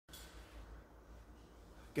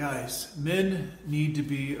Guys, men need to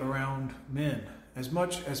be around men as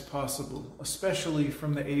much as possible, especially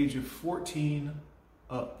from the age of 14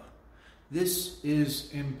 up. This is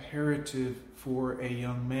imperative for a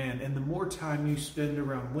young man. And the more time you spend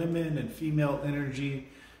around women and female energy,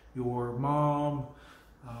 your mom,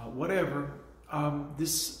 whatever,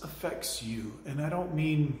 this affects you. And I don't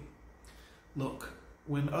mean, look,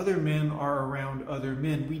 when other men are around other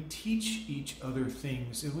men, we teach each other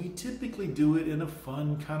things, and we typically do it in a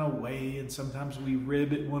fun kind of way, and sometimes we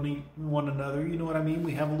rib at one another. You know what I mean?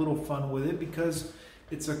 We have a little fun with it because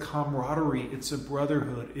it's a camaraderie, it's a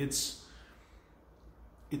brotherhood, it's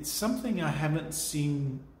something I haven't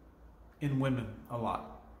seen in women a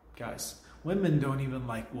lot, guys. Women don't even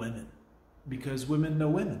like women because women know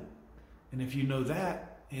women. And if you know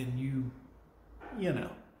that, and you know,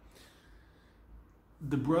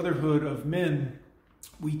 the brotherhood of men,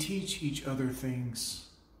 we teach each other things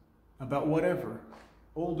about whatever.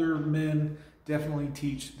 Older men definitely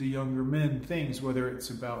teach the younger men things, whether it's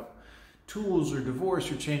about tools or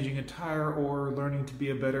divorce or changing a tire or learning to be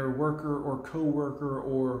a better worker or co-worker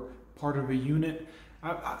or part of a unit.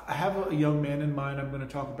 I have a young man in mind I'm going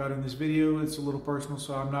to talk about in this video. It's a little personal,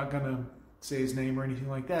 so I'm not going to say his name or anything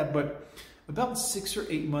like that, but about 6 or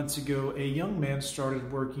 8 months ago, a young man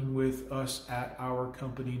started working with us at our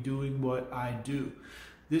company doing what I do.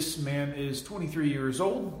 This man is 23 years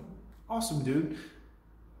old. Awesome dude.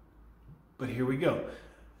 But here we go.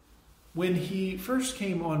 When he first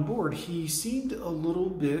came on board, he seemed a little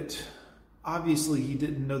bit, obviously he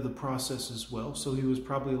didn't know the process as well, so he was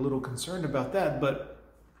probably a little concerned about that. But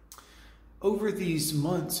over these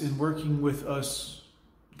months in working with us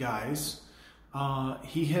guys,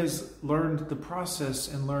 he has learned the process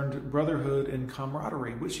and learned brotherhood and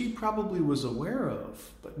camaraderie, which he probably was aware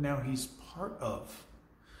of, but now he's part of.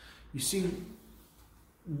 You see,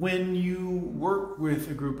 when you work with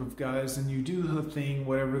a group of guys and you do the thing,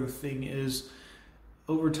 whatever the thing is,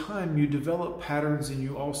 over time you develop patterns and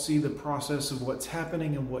you all see the process of what's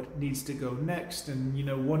happening and what needs to go next. And you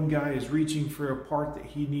know, one guy is reaching for a part that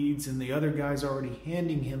he needs and the other guy's already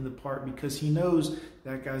handing him the part because he knows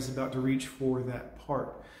that guy's about to reach for that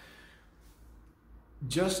part.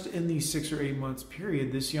 Just in these 6 or 8 months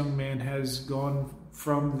period, this young man has gone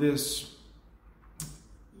from this,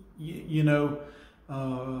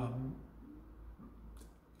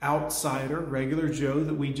 outsider, regular Joe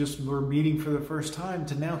that we just were meeting for the first time,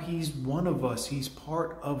 to now he's one of us. He's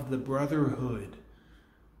part of the brotherhood.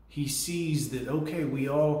 He sees that, okay, we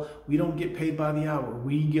don't get paid by the hour.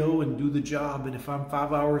 We go and do the job. And if I'm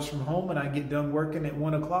 5 hours from home and I get done working at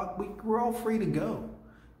 1 o'clock, we're all free to go,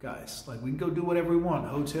 guys. Like, we can go do whatever we want.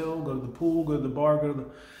 Hotel, go to the pool, go to the bar, go to the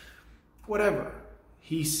whatever.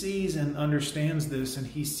 He sees and understands this, and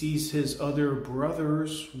he sees his other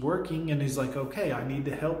brothers working, and he's like, okay, I need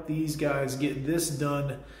to help these guys get this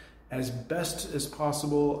done as best as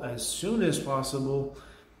possible, as soon as possible.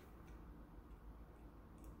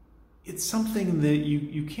 It's something that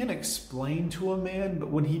you can't explain to a man, but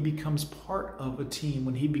when he becomes part of a team,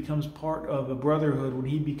 when he becomes part of a brotherhood, when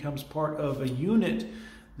he becomes part of a unit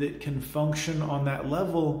that can function on that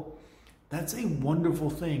level, that's a wonderful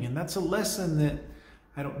thing. And that's a lesson that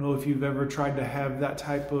I don't know if you've ever tried to have that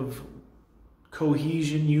type of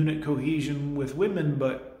cohesion, unit cohesion with women,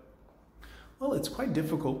 but, well, it's quite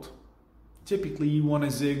difficult. Typically, you want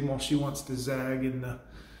to zig while she wants to zag, and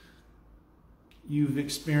you've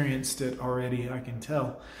experienced it already, I can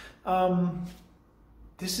tell.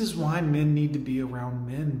 This is why men need to be around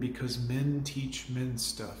men, because men teach men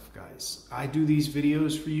stuff, guys. I do these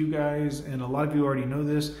videos for you guys, and a lot of you already know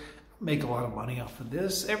this. Make a lot of money off of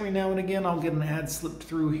this. Every now and again, I'll get an ad slipped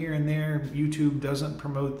through here and there. YouTube doesn't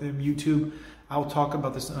promote them. YouTube, I'll talk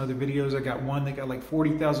about this in other videos. I got one that got like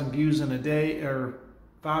 40,000 views in a day or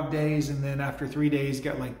 5 days, and then after 3 days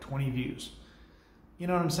got like 20 views. You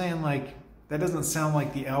know what I'm saying? Like, that doesn't sound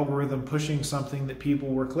like the algorithm pushing something that people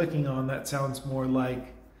were clicking on. That sounds more like,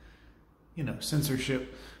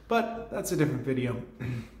 censorship. But that's a different video.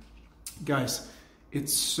 Guys,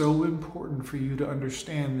 it's so important for you to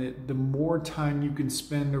understand that the more time you can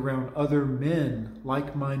spend around other men,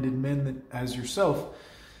 like-minded men as yourself,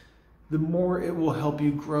 the more it will help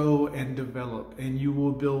you grow and develop, and you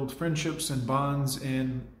will build friendships and bonds.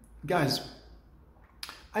 And guys,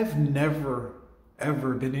 I've never,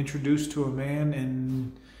 ever been introduced to a man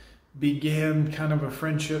and began kind of a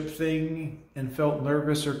friendship thing and felt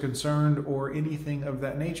nervous or concerned or anything of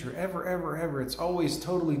that nature. Ever, ever, ever. It's always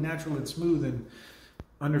totally natural and smooth and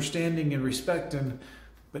understanding and respect.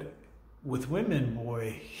 But with women,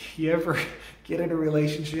 boy, you ever get in a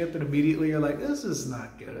relationship and immediately you're like, this is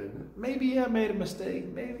not good. Maybe I made a mistake.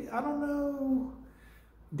 Maybe, I don't know.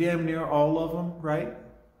 damn near all of them, right,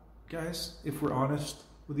 guys? If we're honest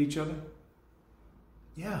with each other.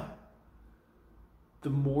 Yeah. The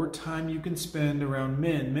more time you can spend around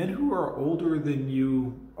men who are older than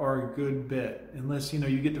you are a good bet. Unless,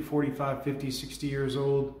 you get to 45, 50, 60 years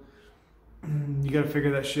old, you got to figure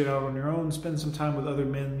that shit out on your own. Spend some time with other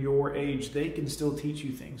men your age. They can still teach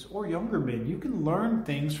you things. Or younger men. You can learn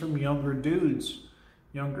things from younger dudes.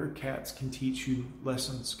 Younger cats can teach you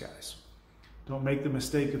lessons, guys. Don't make the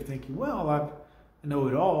mistake of thinking, well, I know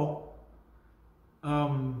it all.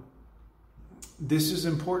 This is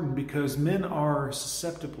important because men are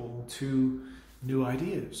susceptible to new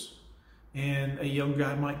ideas. And a young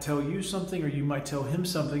guy might tell you something, or you might tell him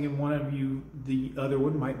something, and the other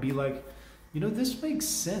one might be like, this makes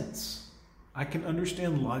sense. I can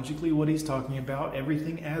understand logically what he's talking about.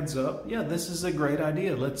 Everything adds up. Yeah, this is a great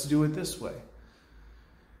idea. Let's do it this way.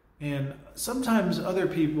 And sometimes other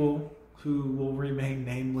people who will remain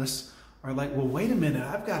nameless are like, well, wait a minute,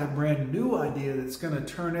 I've got a brand new idea that's going to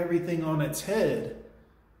turn everything on its head.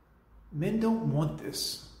 Men don't want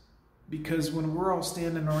this, because when we're all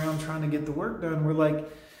standing around trying to get the work done, we're like,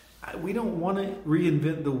 we don't want to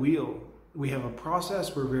reinvent the wheel. We have a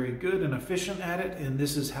process, we're very good and efficient at it, and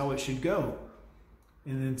this is how it should go.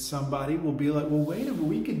 And then somebody will be like, well, wait a minute,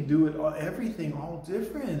 we can do everything all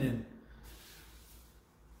different. And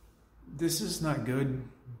this is not good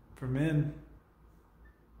for men.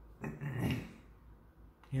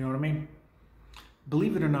 You know what I mean?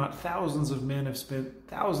 Believe it or not, thousands of men have spent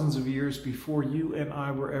thousands of years before you and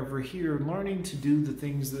I were ever here learning to do the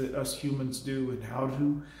things that us humans do, and how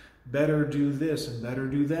to better do this and better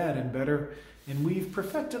do that and better. And we've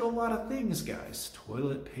perfected a lot of things, guys.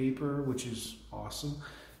 Toilet paper, which is awesome.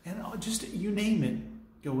 And just, you name it.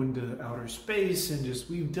 Go into outer space, and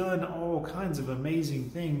we've done all kinds of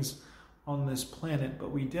amazing things on this planet,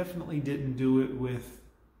 but we definitely didn't do it with,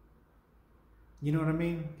 you know what I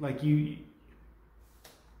mean? Like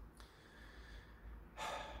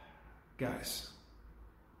guys,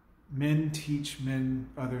 men teach men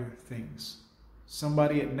other things.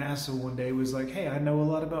 Somebody at NASA one day was like, hey, I know a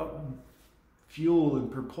lot about fuel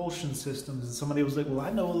and propulsion systems. And somebody was like, well,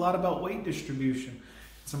 I know a lot about weight distribution.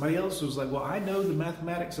 Somebody else was like, well, I know the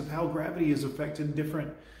mathematics of how gravity is affected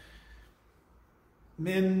different.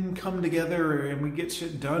 Men come together and we get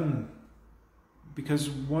shit done, because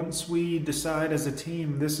once we decide as a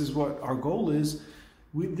team this is what our goal is,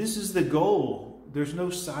 this is the goal. There's no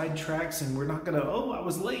sidetracks, and we're not gonna, I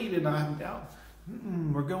was late and I'm out.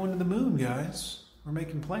 We're going to the moon, guys. We're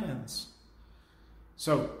making plans.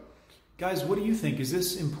 So, guys, what do you think? Is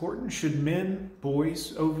this important? Should men,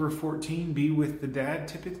 boys over 14, be with the dad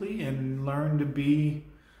typically and learn to be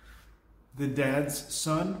the dad's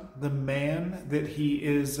son, the man that he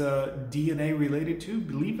is DNA related to?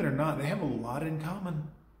 Believe it or not, they have a lot in common.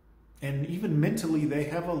 And even mentally, they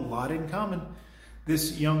have a lot in common.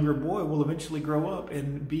 This younger boy will eventually grow up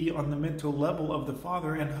and be on the mental level of the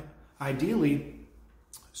father and ideally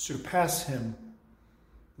surpass him.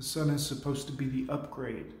 The son is supposed to be the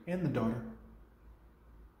upgrade, and the daughter.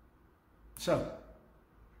 So,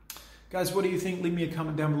 guys, what do you think? Leave me a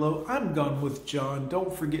comment down below. I'm Gone with John.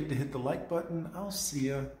 Don't forget to hit the like button. I'll see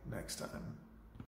you next time.